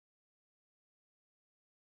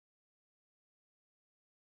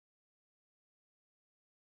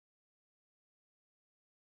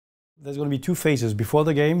There's going to be two phases, before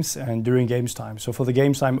the games and during games time. So for the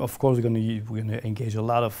games time, of course, we're going to engage a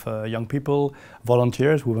lot of young people,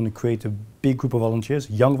 volunteers. We're going to create a big group of volunteers,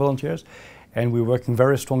 young volunteers, and we're working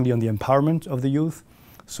very strongly on the empowerment of the youth.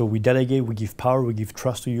 So we delegate, we give power, we give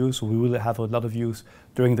trust to youth, so we will have a lot of youth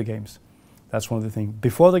during the games. That's one of the things.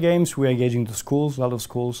 Before the games, we're engaging the schools, a lot of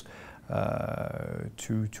schools,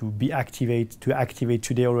 to activate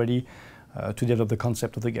today already, to develop the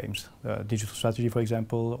concept of the games. Digital strategy, for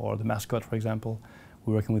example, or the mascot, for example.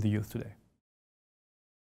 We're working with the youth today.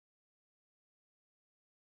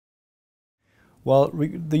 Well,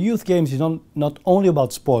 the youth games is not only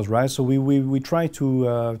about sports, right? So we try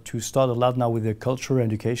to start a lot now with the culture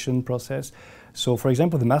education process. So, for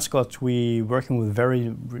example, the mascot, we're working with a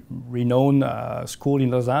very renowned school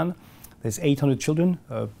in Lausanne. There's 800 children,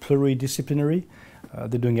 pluridisciplinary.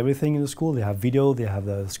 They're doing everything in the school. They have video, they have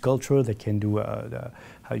the sculpture, they can do,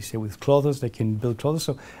 how you say, with clothes, they can build clothes.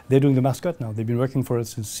 So they're doing the mascot now. They've been working for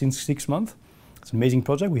us since 6 months. It's an amazing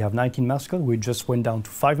project. We have 19 mascots. We just went down to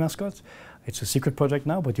 5 mascots. It's a secret project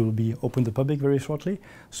now, but it will be open to the public very shortly.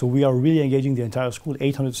 So we are really engaging the entire school,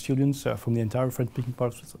 800 students from the entire French-speaking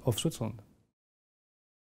part of Switzerland.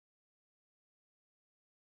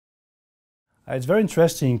 It's very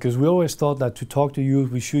interesting because we always thought that to talk to youth,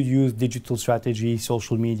 we should use digital strategy,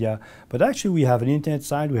 social media. But actually, we have an internet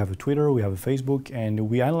site, we have a Twitter, we have a Facebook, and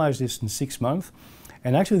we analyzed this in 6 months.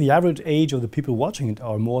 And actually, the average age of the people watching it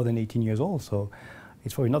are more than 18 years old. So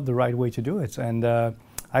it's probably not the right way to do it. And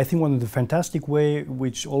I think one of the fantastic way,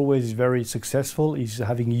 which always is very successful, is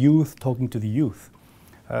having youth talking to the youth.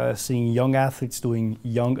 Seeing young athletes doing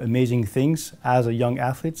young, amazing things as a young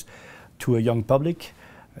athletes to a young public.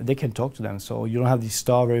 They can talk to them. So you don't have this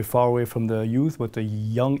star very far away from the youth, but a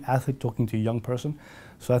young athlete talking to a young person.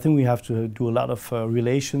 So I think we have to do a lot of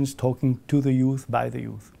relations, talking to the youth, by the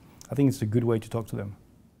youth. I think it's a good way to talk to them.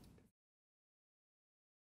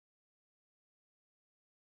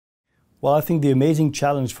 Well, I think the amazing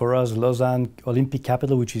challenge for us, Lausanne Olympic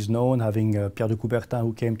capital, which is known, having Pierre de Coubertin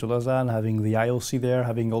who came to Lausanne, having the IOC there,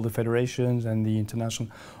 having all the federations and the international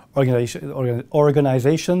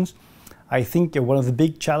organizations. I think one of the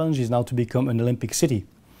big challenges is now to become an Olympic city.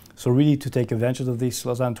 So really to take advantage of this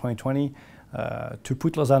Lausanne 2020, to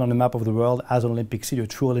put Lausanne on the map of the world as an Olympic city, a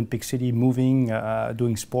true Olympic city, moving,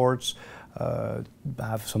 doing sports,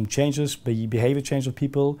 have some changes, behavior change of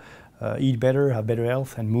people, eat better, have better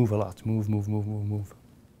health, and move a lot. Move.